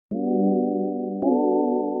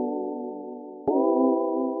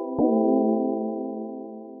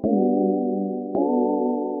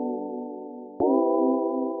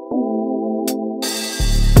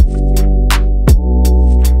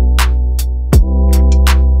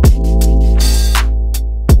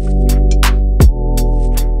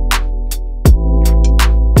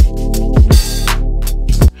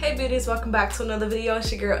welcome back to another video. It's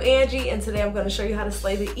your girl Angie, and today I'm going to show you how to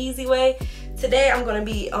slay the easy way. Today I'm going to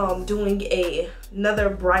be doing another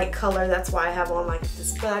bright color. That's why I have on like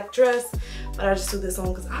this black dress, but I just threw this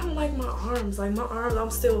on because I don't like my arms. Like my arms, I'm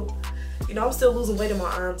still losing weight in my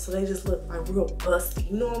arms, so they just look like real busty,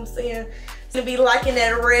 you know what I'm saying? Gonna be liking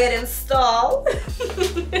that red install.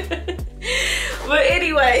 But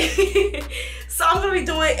anyway, so I'm gonna be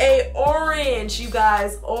doing a orange, you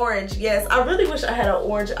guys. Orange, yes. I really wish I had an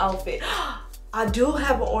orange outfit. I do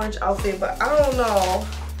have an orange outfit, but I don't know.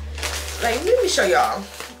 Like, let me show y'all.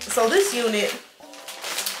 So this unit,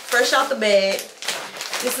 fresh out the bag.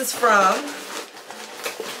 This is from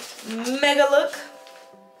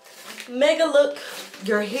Megalook,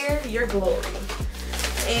 your hair, your glory.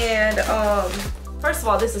 And first of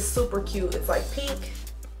all, this is super cute. It's like pink,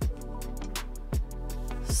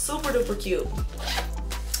 super duper cute.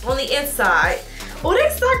 On the inside, oh, they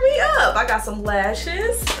stocked me up. I got some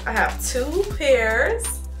lashes. I have 2 pairs,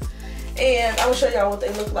 and I will show y'all what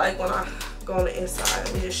they look like when I go on the inside.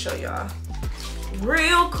 Let me just show y'all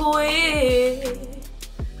real quick.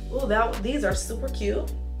 Oh, these are super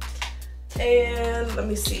cute. And let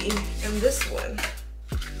me see, and this one.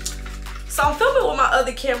 So I'm filming with my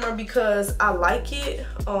other camera because I like it,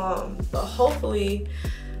 but hopefully,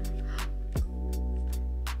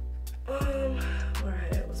 where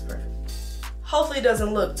it was perfect. Hopefully it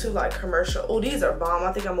doesn't look too like commercial. Oh, these are bomb.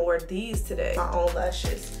 I think I'm gonna wear these today. My own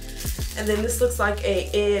lashes. And then this looks like a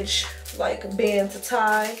edge, like band to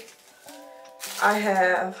tie. I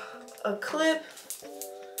have a clip.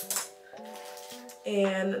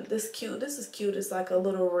 And this is cute. It's like a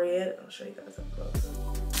little red. I'll show you guys up close.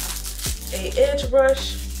 A edge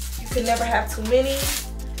brush. You can never have too many.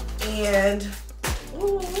 And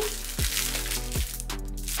ooh,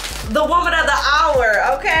 the woman of the hour,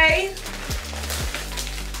 okay?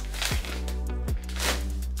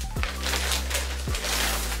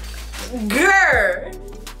 Girl,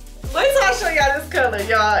 wait till I show y'all this color,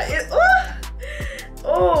 y'all.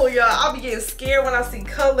 Oh, y'all, I'll be getting scared when I see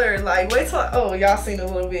color. Like, wait till y'all seen a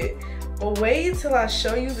little bit. But wait till I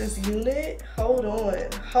show you this unit. Hold on.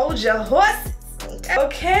 Hold your horses.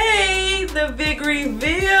 Okay, the big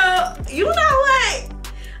reveal. You know what?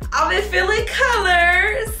 I've been feeling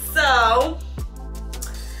colors. So,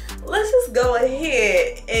 let's just go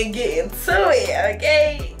ahead and get into it,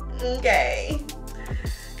 okay? Okay.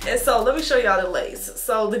 And so, let me show y'all the lace.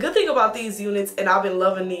 So, the good thing about these units, and I've been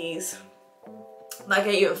loving these, like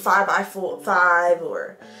a 5x5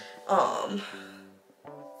 or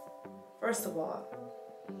first of all,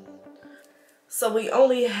 so we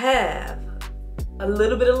only have a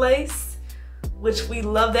little bit of lace, which we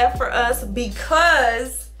love that for us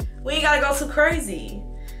because we ain't gotta go too crazy.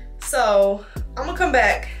 So I'm gonna come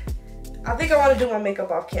back. I think I want to do my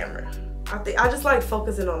makeup off camera. I just like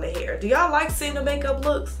focusing on the hair. Do y'all like seeing the makeup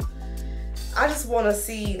looks? I just want to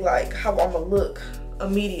see like how I'm gonna look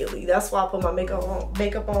immediately. That's why I put my makeup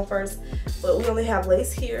on first. But we only have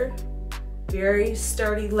lace here. Very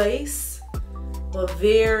sturdy lace, but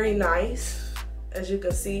very nice, as you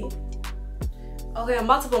can see. Okay, I'm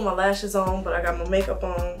about to put my lashes on, but I got my makeup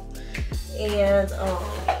on. And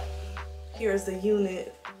here's the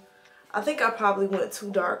unit. I think I probably went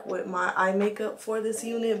too dark with my eye makeup for this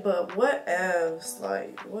unit, but whatevs,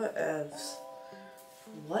 like whatevs.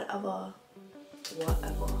 Whatever.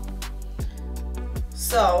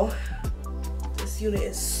 So this unit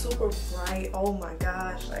is super bright. Oh my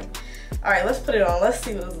gosh. Like, all right, let's put it on. Let's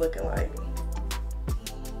see what it's looking like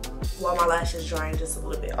while my lashes drying just a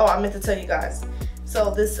little bit. Oh, I meant to tell you guys.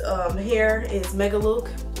 So this hair is Megalook.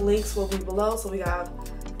 Links will be below. So we got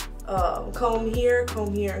comb here,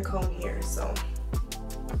 and comb here. So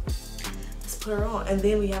let's put her on. And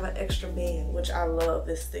then we have an extra band, which I love,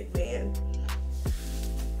 this thick band.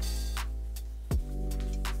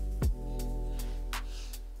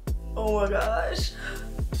 Oh my gosh,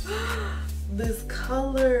 this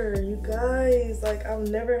color, you guys, like I've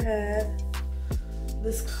never had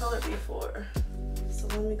this color before. So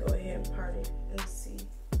let me go ahead and part it and see.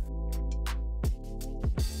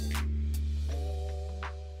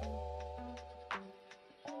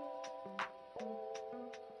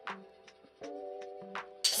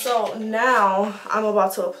 So now I'm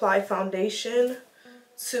about to apply foundation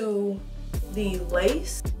to the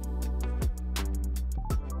lace.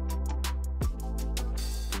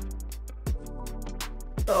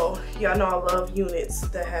 So y'all know I love units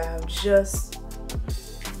that have just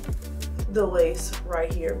the lace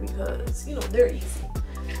right here because, you know, they're easy,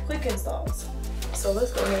 quick installs. So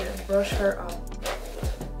let's go ahead and brush her out.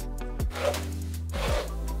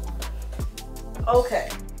 Okay,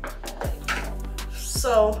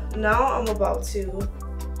 so now I'm about to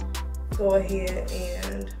go ahead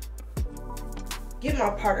and get my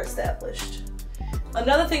part established.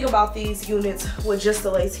 Another thing about these units with just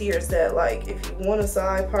the lace here is that, like, if you want a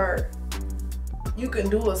side part, you can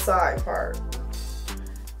do a side part.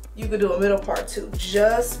 You can do a middle part too.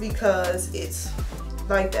 Just because it's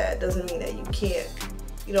like that doesn't mean that you can't,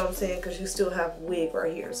 you know what I'm saying? Because you still have wig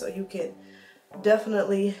right here. So you can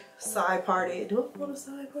definitely side part it. Do I want a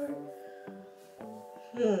side part?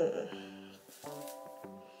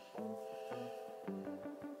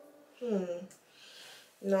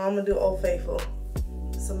 No, I'm gonna do Old Faithful.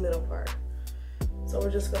 It's a middle part. So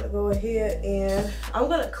we're just gonna go ahead and I'm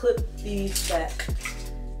gonna clip these back.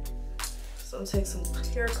 So I'm gonna take some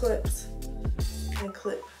hair clips and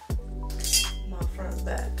clip my front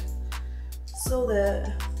back so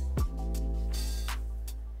that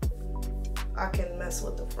I can mess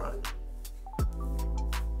with the front.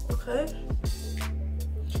 Okay.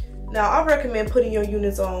 Now I recommend putting your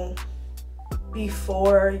units on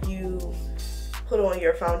before you put on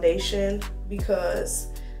your foundation, because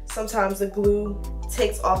sometimes the glue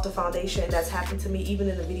takes off the foundation. That's happened to me even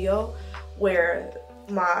in the video where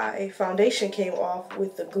my foundation came off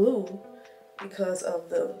with the glue because of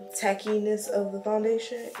the tackiness of the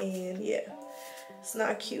foundation, and yeah, it's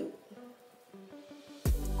not cute.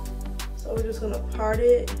 So we're just gonna part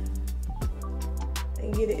it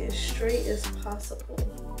and get it as straight as possible.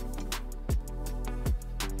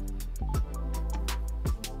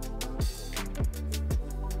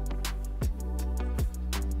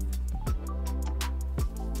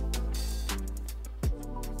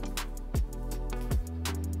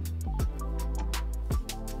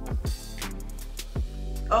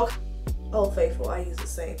 Okay, Old Faithful, I use the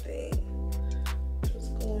same thing.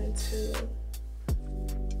 Just going to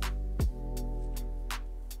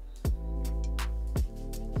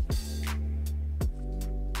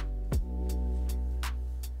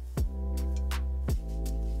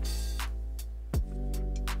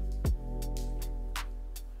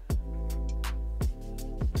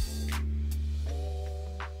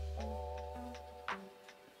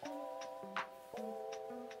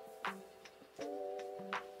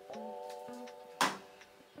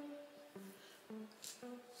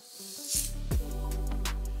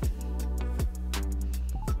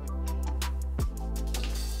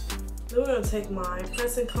then we're gonna take my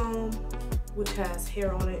pressing comb, which has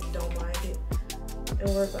hair on it, don't mind it, and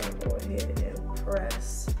we're gonna go ahead and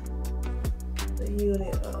press the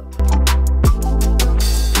unit up.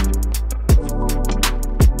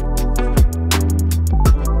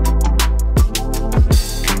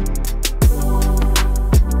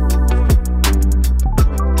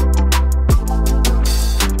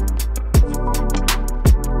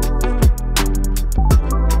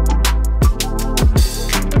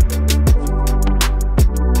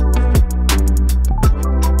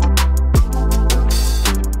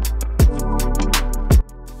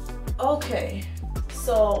 Okay,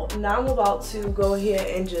 so now I'm about to go ahead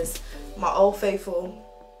and just, my Old Faithful,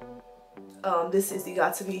 this is the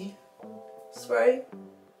Got To Be spray,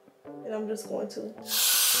 and I'm just going to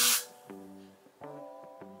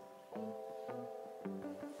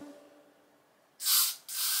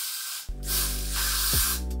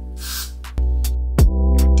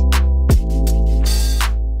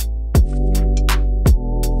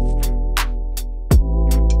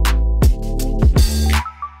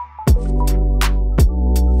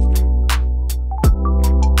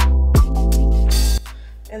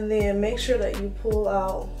make sure that you pull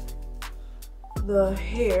out the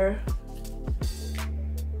hair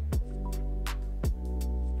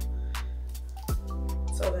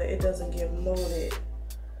so that it doesn't get molded.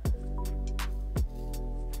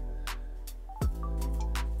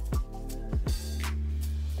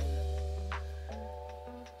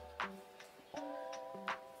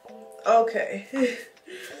 Okay.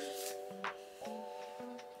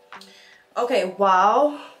 Okay,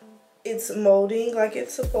 while it's molding like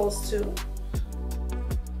it's supposed to,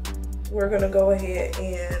 we're gonna go ahead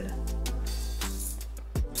and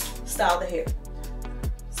style the hair.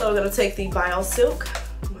 So we're gonna take the Bio Silk,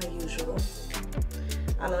 my usual.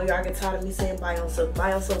 I know y'all get tired of me saying Bio Silk,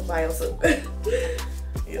 Bio Silk, Bio Silk.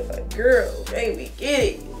 You're like, girl, okay, we get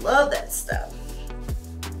it. You love that stuff.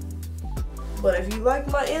 But if you like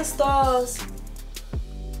my installs,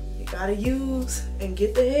 you gotta use and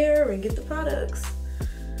get the hair and get the products.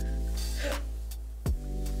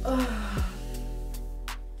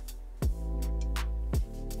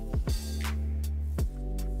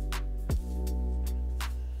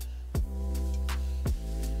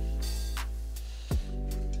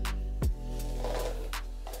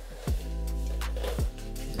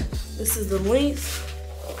 This is the length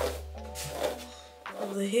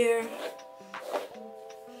of the hair.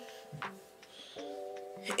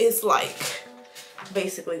 it's like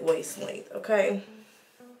basically waist length, okay?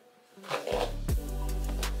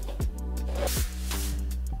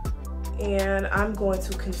 And I'm going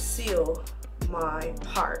to conceal my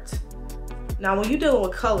part. Now when you're dealing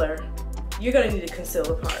with color, you're gonna need to conceal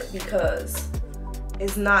the part because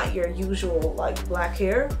it's not your usual like black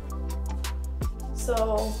hair.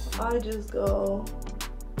 So I just go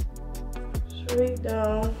straight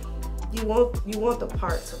down. You want the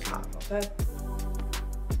part to pop, okay?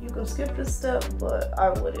 You can skip this step, but I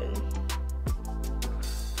wouldn't.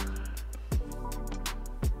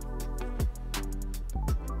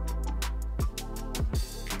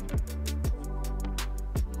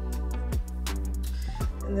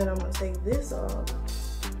 And then I'm gonna take this off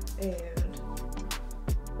and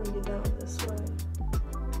bring it down this way.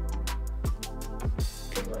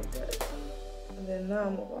 Just like that. And then now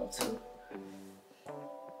I'm about to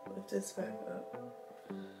lift this back up.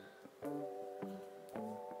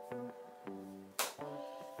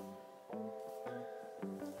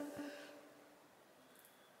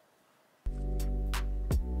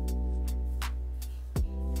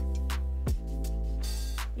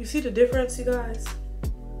 You see the difference, you guys?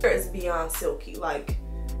 It's beyond silky. Like,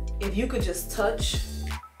 if you could just touch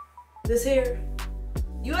this hair,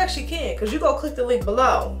 you actually can, because you go click the link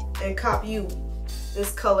below and cop you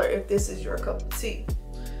this color if this is your cup of tea.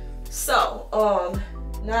 So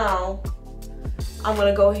now I'm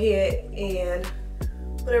gonna go ahead and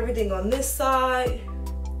put everything on this side.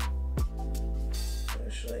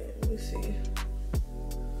 Actually, let me see.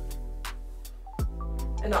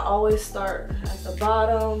 And I always start at the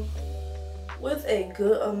bottom with a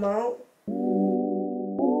good amount.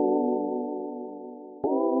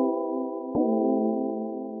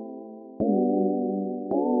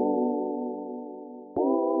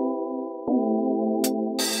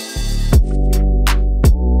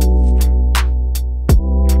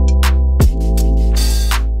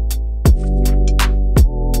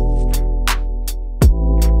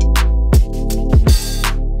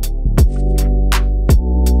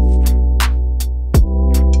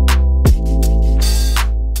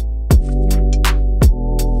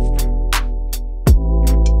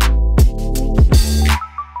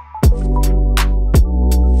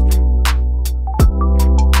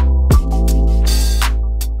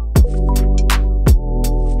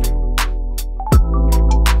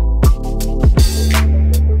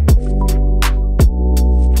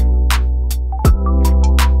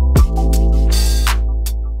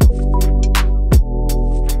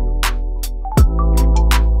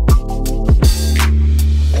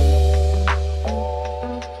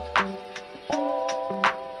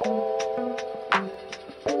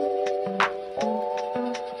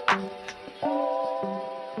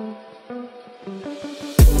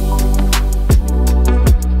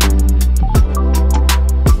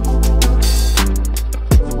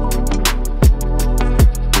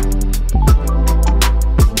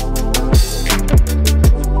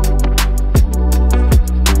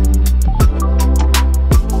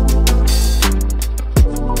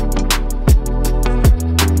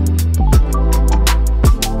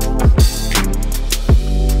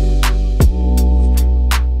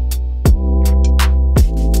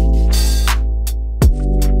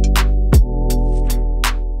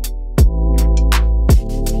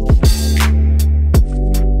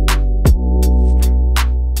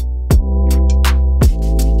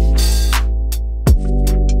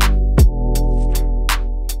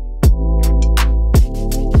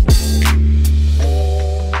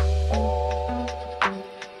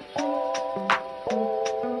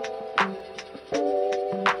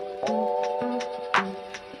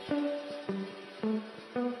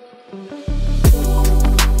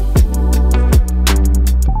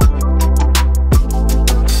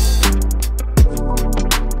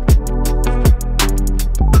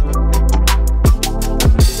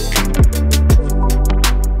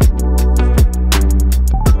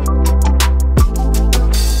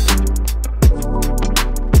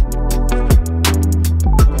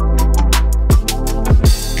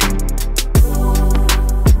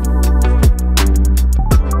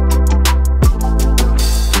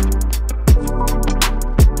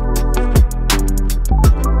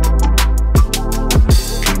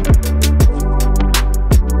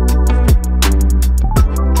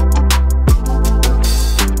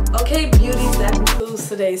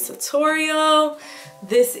 Today's tutorial.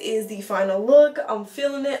 This is the final look. I'm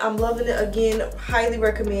feeling it. I'm loving it. Again, highly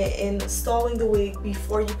recommend installing the wig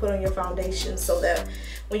before you put on your foundation so that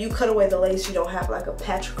when you cut away the lace, you don't have like a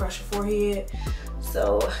patch across your forehead.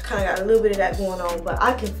 So kind of got a little bit of that going on, but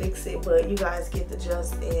I can fix it. But you guys get the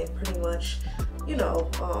gist and pretty much, you know,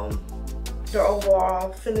 their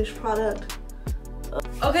overall finished product.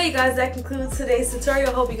 Okay, you guys, that concludes today's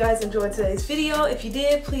tutorial. Hope you guys enjoyed today's video. If you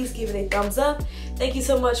did, please give it a thumbs up. Thank you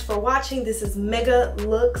so much for watching. This is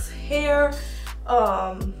Megalook's hair.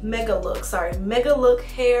 Megalook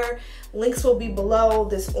hair. Links will be below.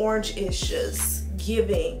 This orange is just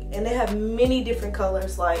giving, and they have many different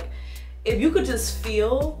colors. Like, if you could just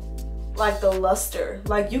feel like the luster,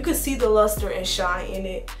 like you could see the luster and shine in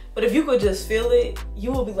it, but if you could just feel it,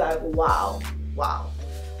 you will be like, wow, wow.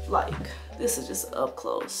 Like, this is just up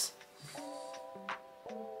close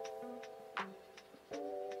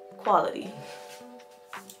quality.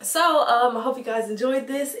 So I hope you guys enjoyed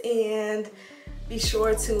this, and be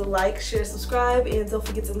sure to like, share, subscribe, and don't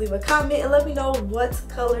forget to leave a comment and let me know what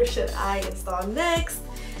color should I install next.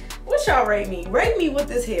 What y'all rate me? Rate me with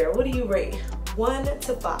this hair. What do you rate? 1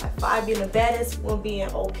 to 5. 5 being the baddest, 1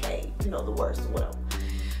 being okay, you know, the worst, whatever.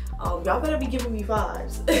 Y'all better be giving me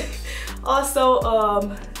 5s. Also,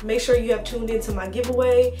 make sure you have tuned into my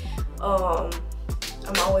giveaway. I'm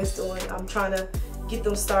trying to get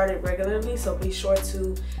them started regularly, so be sure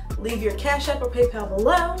to leave your Cash App or PayPal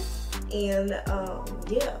below. And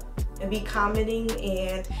yeah, and be commenting,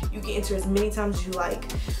 and you can enter as many times as you like.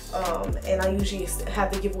 And I usually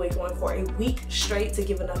have the giveaway going for a week straight to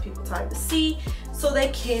give enough people time to see so they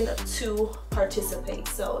can to participate.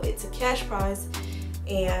 So it's a cash prize.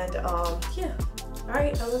 And yeah, all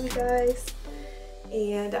right, I love you guys,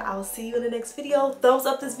 and I'll see you in the next video. Thumbs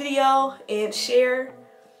up this video and share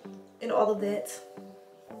and all of that.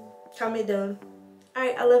 Comment done. All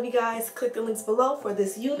right, I love you guys. Click the links below for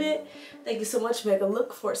this unit. Thank you so much,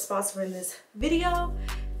 Megalook, for sponsoring this video,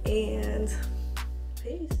 and